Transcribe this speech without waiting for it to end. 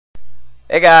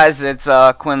Hey guys, it's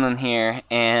Quinlan here,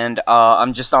 and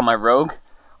I'm just on my rogue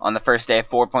on the first day of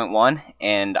 4.1,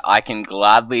 and I can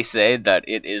gladly say that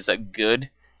it is a good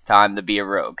time to be a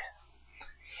rogue.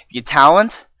 If you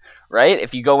talent right,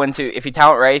 if you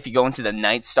talent right, if you go into the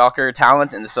Night Stalker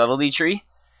talent in the subtlety tree,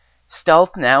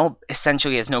 stealth now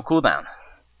essentially has no cooldown.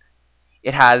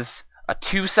 It has a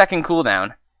 2-second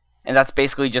cooldown, and that's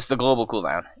basically just the global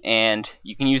cooldown, and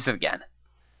you can use it again.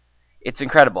 It's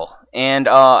incredible. And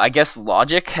I guess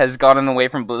logic has gotten away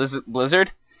from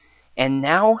Blizzard, and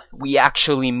now we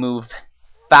actually move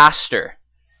faster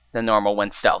than normal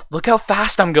when stealth. Look how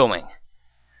fast I'm going.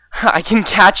 I can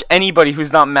catch anybody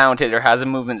who's not mounted or has a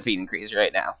movement speed increase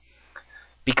right now.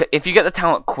 Because if you get the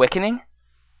talent Quickening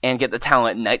and get the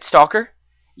talent Night Stalker,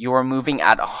 you are moving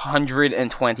at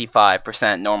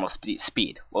 125% normal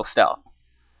speed while stealth.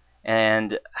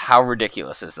 And how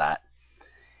ridiculous is that?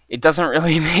 It doesn't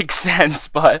really make sense,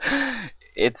 but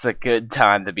it's a good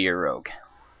time to be a rogue.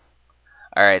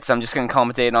 Alright, so I'm just going to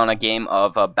commentate on a game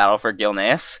of Battle for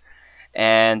Gilneas.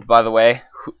 And, by the way,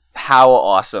 how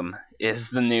awesome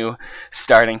is the new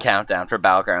starting countdown for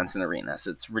Battlegrounds and Arenas?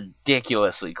 It's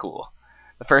ridiculously cool.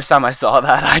 The first time I saw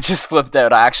that, I just flipped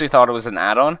out. I actually thought it was an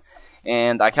add-on,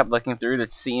 and I kept looking through to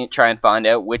try and find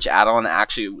out which add-on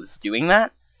actually was doing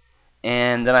that.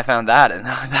 And then I found that, and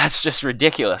that's just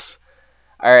ridiculous.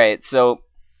 Alright, so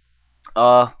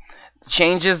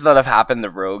changes that have happened to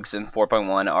rogues in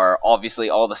 4.1 are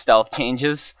obviously all the stealth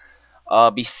changes.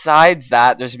 Besides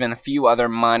that, there's been a few other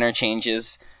minor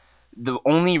changes. The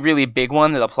only really big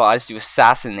one that applies to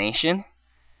assassination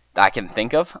that I can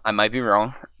think of, I might be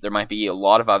wrong, there might be a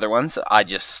lot of other ones, I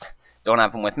just don't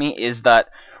have them with me, is that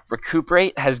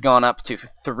recuperate has gone up to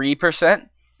 3%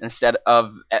 instead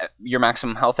of your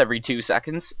maximum health every 2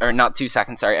 seconds, or not 2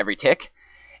 seconds, sorry, every tick.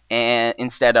 And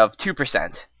instead of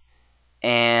 2%.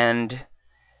 And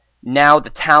now the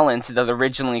talent that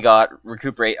originally got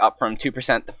recuperate up from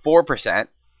 2% to 4%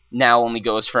 now only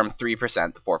goes from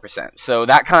 3% to 4%. So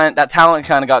that talent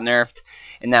kind of got nerfed,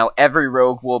 and now every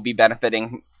rogue will be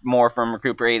benefiting more from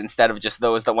recuperate instead of just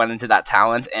those that went into that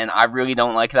talent, and I really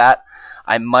don't like that.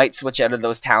 I might switch out of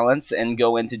those talents and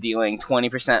go into dealing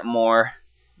 20% more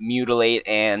mutilate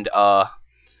and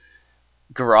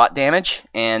garrote damage,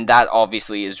 and that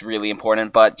obviously is really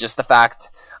important, but just the fact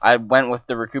I went with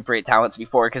the recuperate talents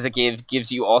before because it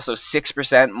gives you also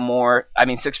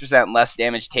 6% less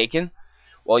damage taken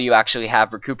while you actually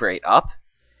have recuperate up,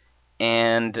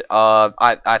 and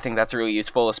I think that's really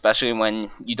useful, especially when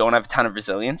you don't have a ton of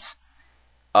resilience,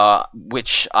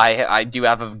 which I do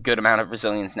have a good amount of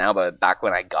resilience now, but back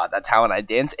when I got that talent I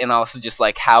didn't, and also just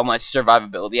like how much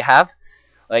survivability I have.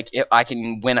 Like, if I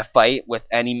can win a fight with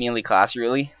any melee class,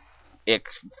 really,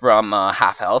 from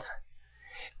half health.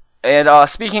 And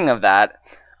speaking of that,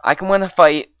 I can win a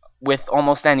fight with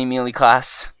almost any melee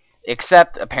class,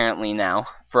 except, apparently now,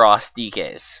 Frost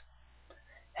DKs.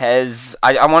 I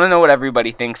want to know what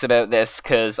everybody thinks about this,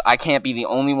 because I can't be the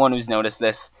only one who's noticed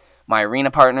this. My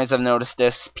arena partners have noticed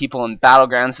this. People in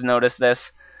Battlegrounds have noticed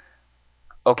this.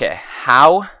 Okay,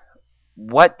 how?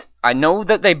 What? I know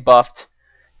that they buffed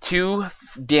 2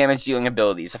 damage dealing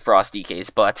abilities of Frost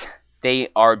DKs, but they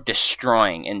are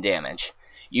destroying in damage.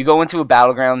 You go into a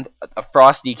battleground, a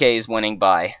Frost DK is winning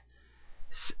by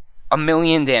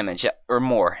 1,000,000 damage or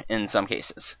more in some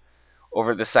cases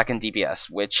over the second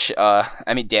DPS, which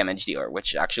damage dealer,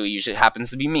 which actually usually happens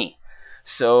to be me.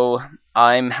 So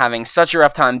I'm having such a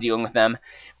rough time dealing with them.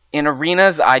 In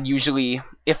arenas, I'd usually,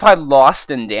 if I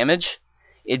lost in damage,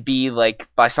 it'd be like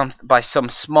by some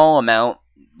small amount,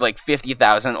 like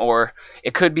 50,000, or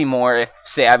it could be more if,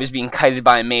 say, I was being kited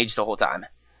by a mage the whole time.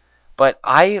 But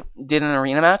I did an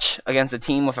arena match against a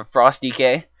team with a Frost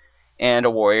DK and a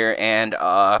warrior and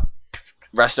a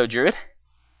Resto Druid,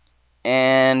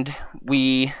 and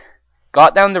we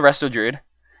got down the Resto Druid,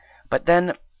 but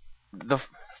then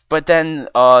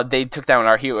they took down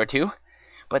our healer too.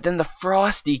 But then the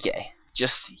Frost DK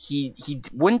he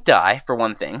wouldn't die, for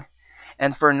one thing,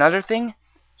 and for another thing,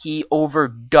 he over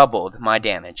doubled my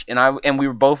damage, and we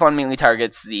were both on melee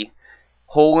targets the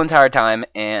whole entire time,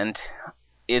 and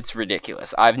it's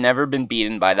ridiculous. I've never been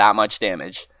beaten by that much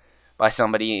damage by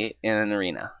somebody in an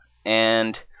arena,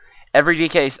 and every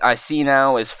DK I see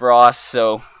now is Frost,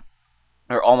 or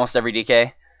almost every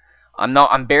DK.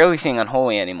 I'm barely seeing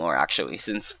Unholy anymore, actually,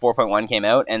 since 4.1 came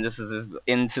out, and this is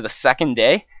into the second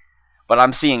day, but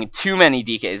I'm seeing too many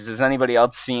DKs. Is anybody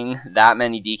else seeing that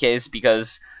many DKs?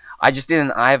 Because I just did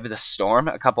an Eye of the Storm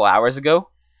a couple hours ago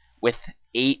with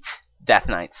 8 Death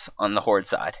Knights on the Horde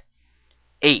side.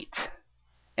 8.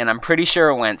 And I'm pretty sure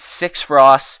it went 6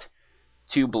 Frost,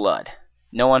 2 Blood.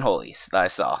 No Unholies that I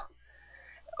saw.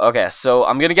 Okay, so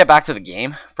I'm gonna get back to the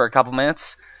game for a couple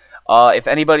minutes. If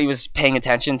anybody was paying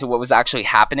attention to what was actually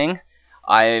happening,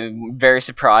 I'm very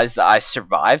surprised that I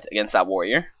survived against that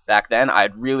warrior. Back then, I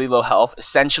had really low health.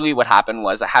 Essentially, what happened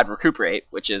was I had recuperate,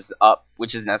 which is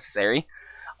necessary.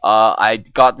 I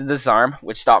got the disarm,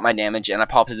 which stopped my damage, and I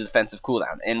popped the defensive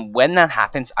cooldown. And when that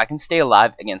happens, I can stay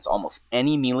alive against almost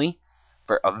any melee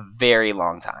for a very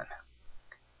long time.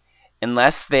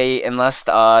 Unless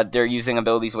they're using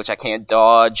abilities which I can't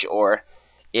dodge, or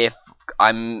if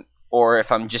I'm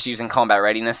just using combat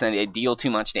readiness and they deal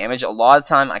too much damage, a lot of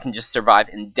time I can just survive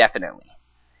indefinitely.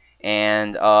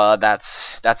 And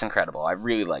that's incredible. I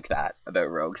really like that about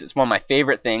rogues. It's one of my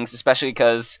favorite things, especially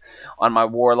because on my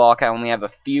warlock I only have a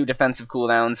few defensive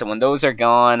cooldowns, and when those are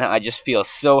gone, I just feel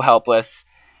so helpless.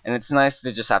 And it's nice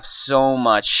to just have so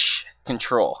much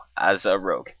control as a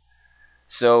rogue.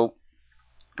 So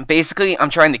basically,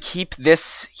 I'm trying to keep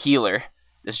this healer,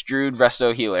 this Druid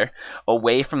Resto healer,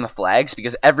 away from the flags,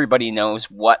 because everybody knows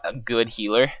what a good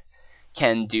healer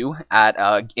can do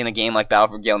in a game like Battle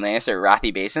for Gilneas or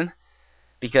Wrathy Basin.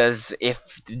 Because if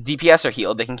the DPS are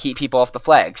healed, they can keep people off the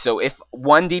flag. So if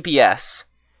one DPS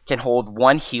can hold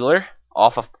one healer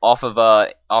off of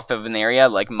an area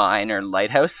like mine or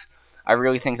Lighthouse, I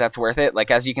really think that's worth it.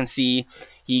 Like, as you can see,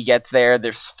 he gets there,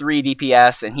 there's 3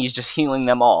 DPS, and he's just healing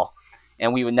them all,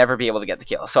 and we would never be able to get the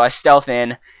kill. So I stealth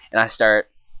in, and I start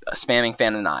spamming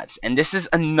Fan of Knives. And this is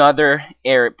another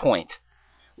point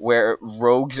where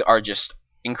rogues are just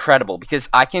incredible, because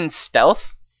I can stealth,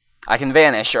 I can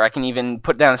vanish, or I can even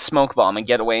put down a smoke bomb and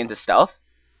get away into stealth.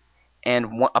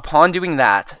 And upon doing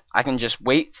that, I can just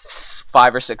wait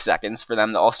 5 or 6 seconds for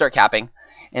them to all start capping,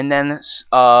 and then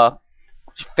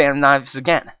Fan of Knives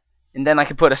again. And then I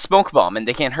can put a smoke bomb, and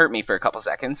they can't hurt me for a couple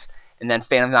seconds, and then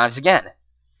Fan of Knives again.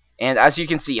 And as you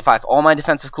can see, if I have all my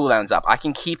defensive cooldowns up, I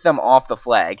can keep them off the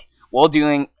flag while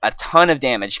doing a ton of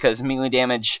damage, because melee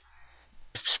damage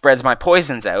spreads my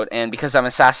poisons out, and because I'm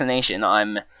assassination,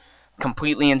 I'm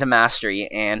completely into mastery,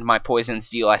 and my poisons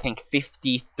deal, I think,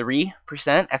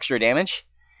 53% extra damage,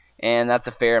 and that's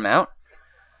a fair amount.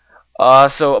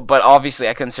 But obviously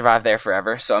I couldn't survive there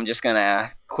forever, so I'm just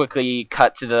gonna quickly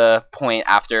cut to the point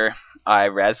after I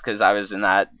res, because I was in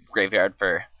that graveyard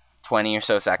for 20 or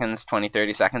so seconds,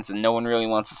 20-30 seconds, and no one really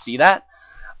wants to see that.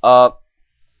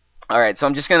 Alright, so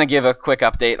I'm just going to give a quick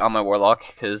update on my Warlock,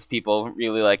 because people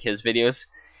really like his videos.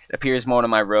 It appears more to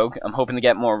my Rogue. I'm hoping to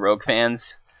get more Rogue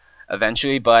fans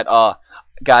eventually, but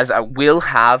guys, I will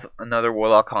have another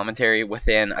Warlock commentary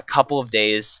within a couple of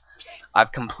days.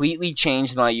 I've completely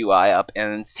changed my UI up,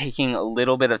 and it's taking a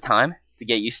little bit of time to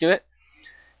get used to it.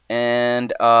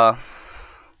 And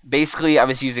basically, I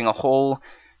was using a whole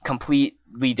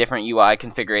completely different UI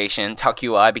configuration, Tuck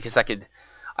UI, because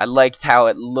I liked how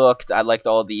it looked. I liked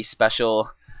all the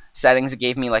special settings it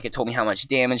gave me. Like, it told me how much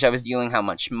damage I was dealing, how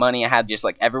much money I had, just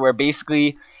like everywhere.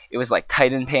 Basically, it was like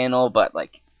Titan panel, but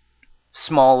like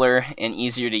smaller and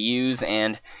easier to use,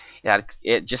 and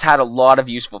it just had a lot of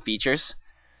useful features.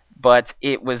 But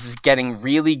it was getting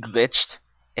really glitched,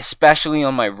 especially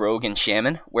on my Rogue and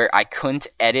Shaman, where I couldn't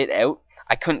edit out,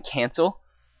 I couldn't cancel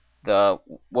what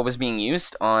was being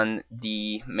used on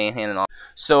the main hand and off.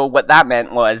 So what that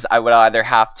meant was I would either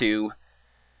have to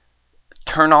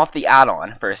turn off the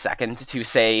add-on for a second to,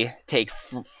 say, take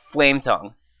Flame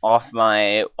Tongue off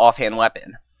my offhand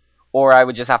weapon, or I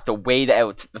would just have to wait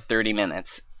out the 30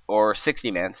 minutes or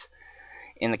 60 minutes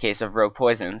in the case of Rogue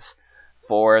Poisons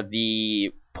for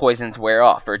the poison to wear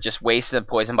off, or just waste the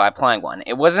poison by applying one.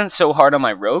 It wasn't so hard on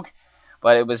my Rogue,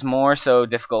 but it was more so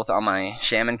difficult on my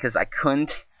Shaman, because I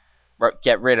couldn't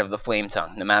get rid of the Flame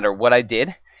Tongue no matter what I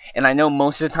did. And I know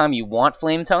most of the time you want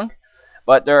Flame Tongue,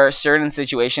 but there are certain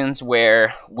situations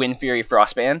where Wind Fury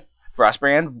Frostbrand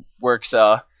works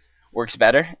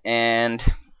better, and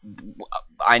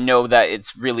I know that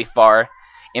it's really far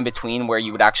in between where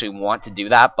you would actually want to do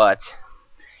that, but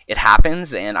it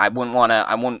happens, and I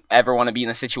wouldn't ever want to be in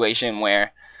a situation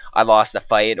where I lost a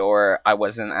fight, or I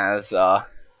wasn't in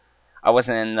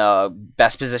the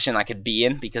best position I could be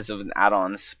in because of an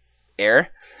add-on's error.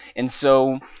 And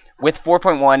so with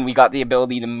 4.1 we got the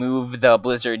ability to move the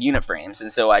Blizzard unit frames,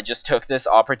 and so I just took this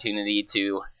opportunity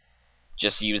to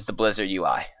just use the Blizzard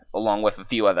UI along with a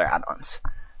few other add-ons.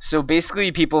 So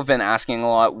basically, people have been asking a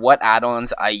lot what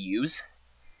add-ons I use,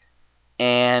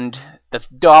 and the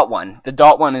dot one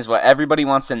is what everybody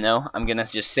wants to know. I'm gonna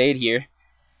just say it here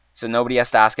so nobody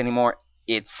has to ask anymore.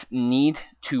 It's need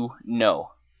to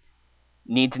know.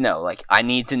 Need to know. Like, I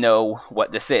need to know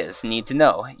what this is. Need to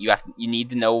know. You need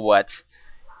to know what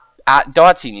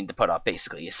dots you need to put up,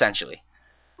 basically, essentially.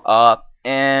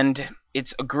 And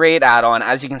it's a great add-on.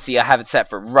 As you can see, I have it set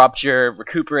for Rupture,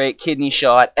 Recuperate, Kidney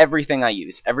Shot, everything I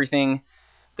use. Everything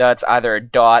that's either a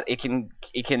dot. It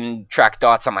can track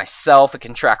dots on myself. It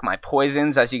can track my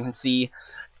poisons. As you can see,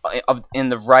 in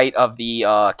the right of the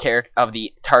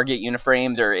target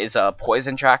uniframe, there is a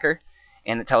poison tracker,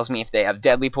 and it tells me if they have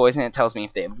deadly poison. It tells me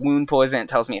if they have wound poison. It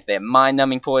tells me if they have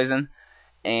mind-numbing poison.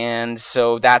 And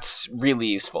so that's really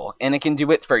useful. And it can do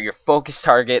it for your focus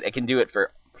target. It can do it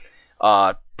for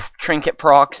trinket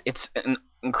procs. It's an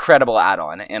incredible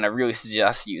add-on, and I really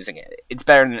suggest using it. It's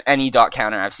better than any dot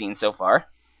counter I've seen so far.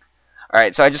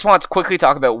 Alright, so I just want to quickly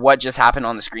talk about what just happened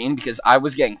on the screen, because I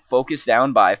was getting focused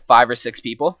down by 5 or 6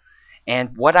 people,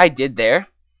 and what I did there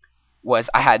was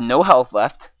I had no health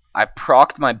left. I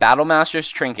procced my Battlemaster's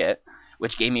Trinket,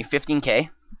 which gave me 15k,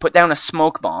 put down a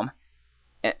smoke bomb,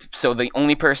 so the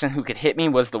only person who could hit me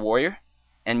was the warrior,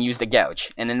 and used a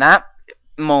gouge. And in that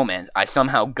moment, I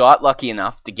somehow got lucky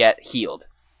enough to get healed.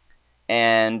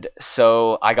 And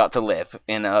so I got to live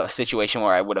in a situation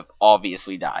where I would have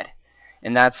obviously died.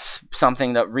 And that's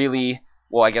something that really,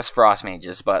 well, I guess frost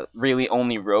mages, but really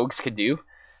only rogues could do.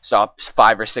 Stop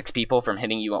 5 or 6 people from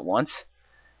hitting you at once,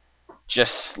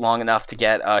 just long enough to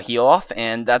get a heal off.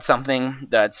 And that's something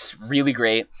that's really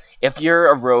great. If you're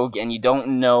a rogue and you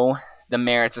don't know the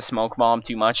merits of smoke bomb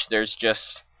too much, there's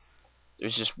just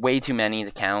way too many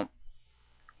to count.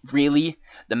 Really,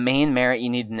 the main merit you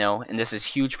need to know, and this is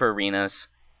huge for arenas,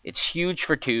 it's huge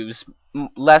for 2s,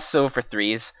 less so for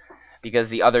 3s, because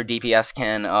the other DPS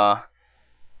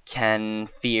can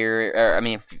fear, or I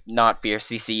mean, not fear,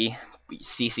 CC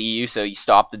you, so you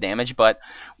stop the damage. But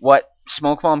what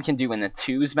Smoke Bomb can do in the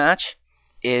 2s match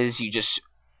is you just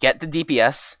get the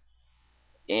DPS,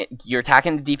 you're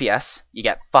attacking the DPS, you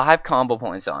get 5 combo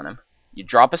points on him, you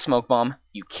drop a Smoke Bomb,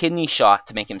 you Kidney Shot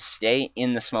to make him stay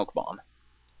in the Smoke Bomb,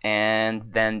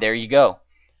 and then there you go.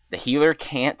 The healer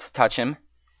can't touch him.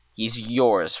 He's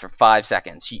yours for 5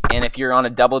 seconds. And if you're on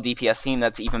a double DPS team,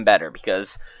 that's even better,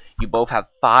 because you both have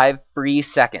 5 free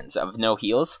seconds of no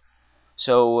heals.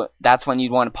 So that's when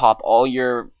you'd want to pop all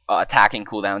your attacking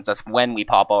cooldowns. That's when we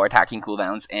pop all our attacking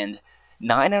cooldowns, and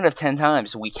 9 out of 10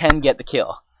 times we can get the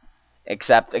kill.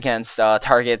 Except against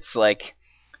targets that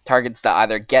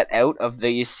either get out of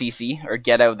the CC or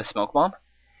get out of the smoke bomb.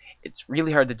 It's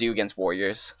really hard to do against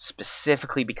warriors,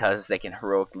 specifically because they can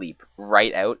heroic leap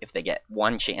right out if they get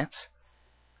one chance.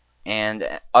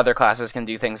 And other classes can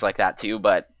do things like that too,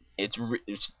 but it's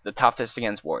the toughest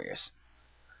against warriors.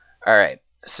 Alright,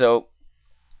 so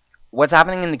what's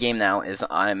happening in the game now is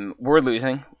we're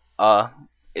losing.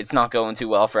 It's not going too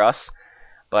well for us,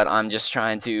 but I'm just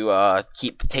trying to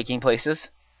keep taking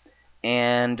places.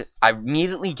 And I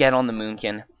immediately get on the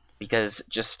Moonkin, because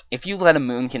just if you let a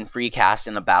Moonkin free cast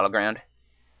in a battleground,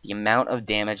 the amount of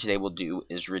damage they will do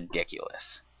is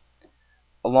ridiculous.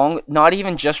 Not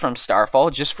even just from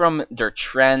Starfall, just from their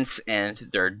Trents and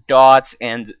their dots,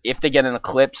 and if they get an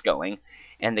Eclipse going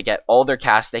and they get all their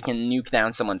casts, they can nuke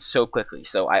down someone so quickly.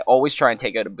 So I always try and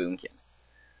take out a Boomkin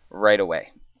right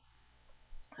away.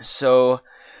 So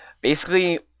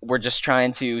basically, we're just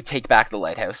trying to take back the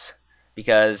lighthouse,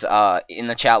 because in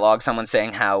the chat log, someone's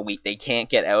saying how they can't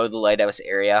get out of the lighthouse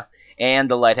area,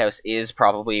 and the lighthouse is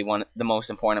probably the most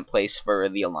important place for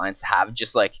the Alliance to have,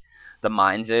 just like the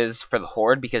mines is for the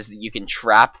Horde, because you can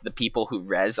trap the people who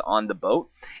res on the boat,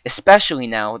 especially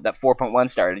now that 4.1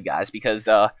 started, guys, because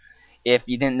if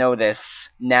you didn't know this,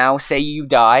 now say you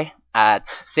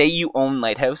own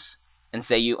Lighthouse, and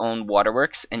say you own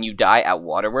Waterworks, and you die at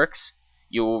Waterworks,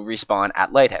 you will respawn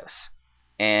at Lighthouse.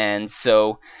 And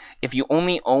so if you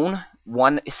only own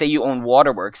say you own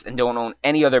Waterworks and don't own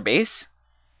any other base,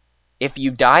 if you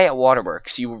die at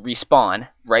Waterworks, you will respawn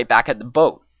right back at the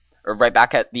boat, or right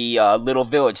back at the little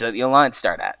village that the Alliance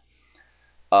start at.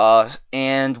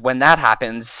 And when that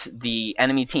happens, the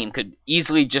enemy team could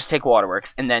easily just take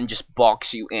Waterworks and then just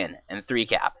box you in and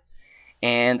 3-cap.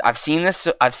 And I've seen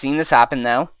this happen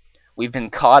now. We've been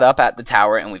caught up at the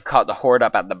tower, and we've caught the Horde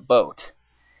up at the boat.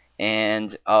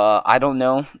 And I don't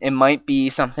know, it might be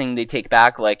something they take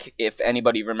back, like if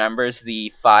anybody remembers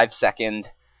the 5-second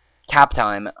cap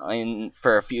time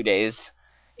for a few days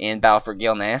in Battle for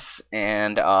Gilneas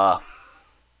and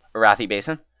Arathi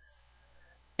Basin.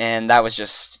 And that was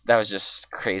just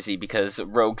crazy, because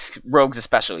rogues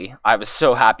especially, I was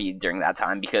so happy during that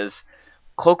time, because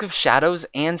Cloak of Shadows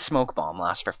and Smoke Bomb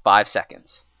last for 5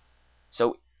 seconds.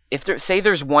 So if say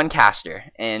there's one caster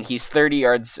and he's 30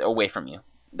 yards away from you,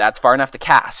 that's far enough to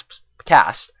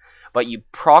cast, but you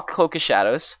proc Cloak of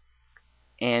Shadows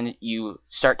and you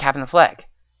start capping the flag,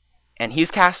 and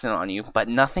he's casting on you, but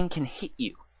nothing can hit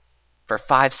you for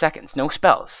 5 seconds, no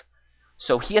spells.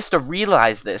 So he has to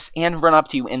realize this and run up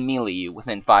to you and melee you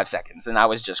within 5 seconds, and that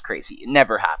was just crazy. It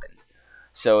never happened.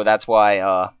 So that's why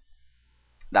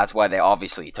they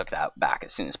obviously took that back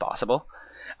as soon as possible.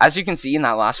 As you can see in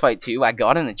that last fight too, I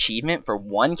got an achievement for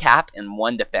 1 cap and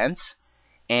 1 defense,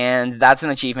 and that's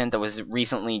an achievement that was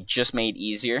recently just made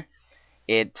easier.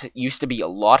 It used to be a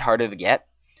lot harder to get,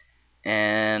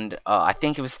 and I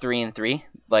think it was 3 and 3,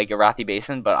 like Arathi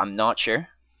Basin, but I'm not sure.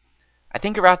 I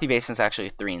think Arathi Basin is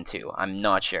actually 3 and 2. I'm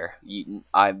not sure.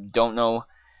 I don't know.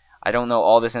 I don't know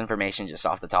all this information just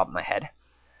off the top of my head.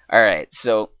 All right,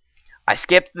 so I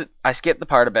skipped the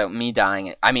part about me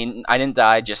dying. I mean, I didn't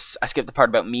die. Just I skipped the part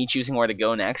about me choosing where to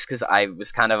go next because I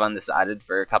was kind of undecided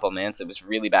for a couple minutes. It was a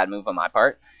really bad move on my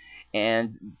part.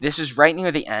 And this is right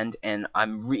near the end, and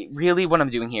I'm really what I'm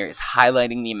doing here is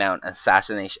highlighting the amount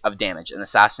of damage an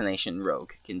assassination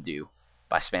rogue can do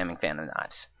by spamming Phantom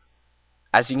Knives.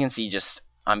 As you can see,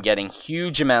 I'm getting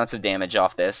huge amounts of damage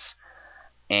off this,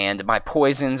 and my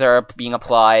poisons are being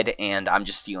applied, and I'm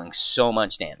just dealing so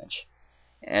much damage.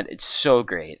 And it's so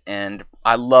great, and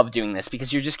I love doing this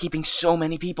because you're just keeping so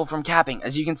many people from capping.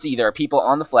 As you can see, there are people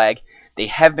on the flag. They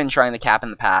have been trying to cap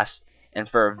in the past, and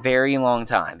for a very long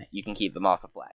time, you can keep them off the flag.